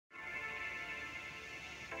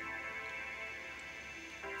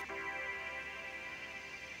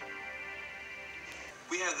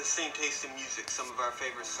We have the same taste in music. Some of our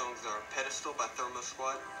favorite songs are Pedestal by Thermo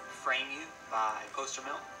Squad, Frame You by Poster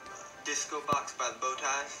Mill, Disco Box by the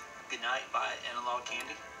Bowties, Goodnight by Analog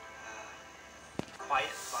Candy,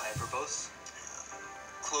 Quiet by Verbose,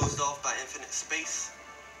 Closed Off by Infinite Space.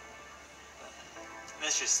 And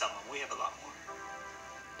that's just some of them. We have a lot more.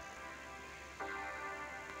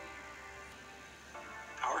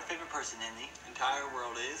 Our favorite person in the Entire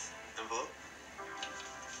world is envelope.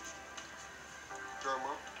 Drum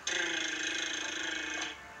roll.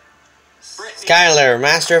 Skylar,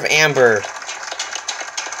 Master of Amber.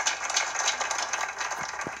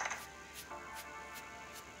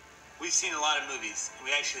 We've seen a lot of movies, and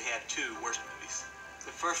we actually have two worst movies.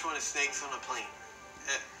 The first one is Snakes on a Plane.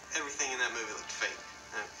 Everything in that movie looked fake.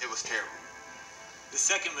 It was terrible. The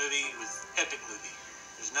second movie was epic movie.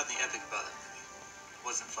 There's nothing epic about that movie. It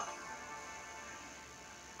wasn't funny.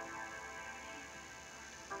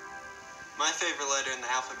 My favorite letter in the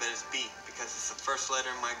alphabet is B because it's the first letter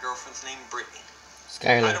in my girlfriend's name, Brittany.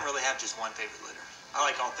 Skylar. I don't really have just one favorite letter. I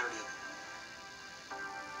like all 30 of them.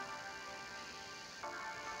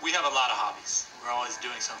 We have a lot of hobbies. We're always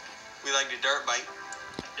doing something. We like to dirt bike.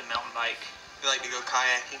 Like to mountain bike. We like to go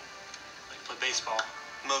kayaking. Like to play baseball.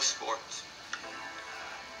 Most sports.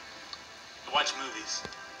 To watch movies.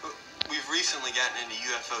 We've recently gotten into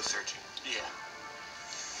UFO searching. Yeah.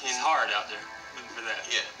 It's hard out there looking for that.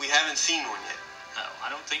 Yeah, we haven't seen one yet. No, I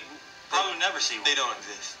don't think. Probably never see one. They don't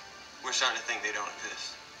exist. We're starting to think they don't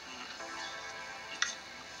exist.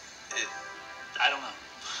 I don't know.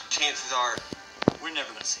 Chances are we're never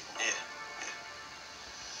going to see one. Yeah.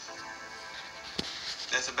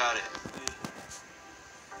 That's about it.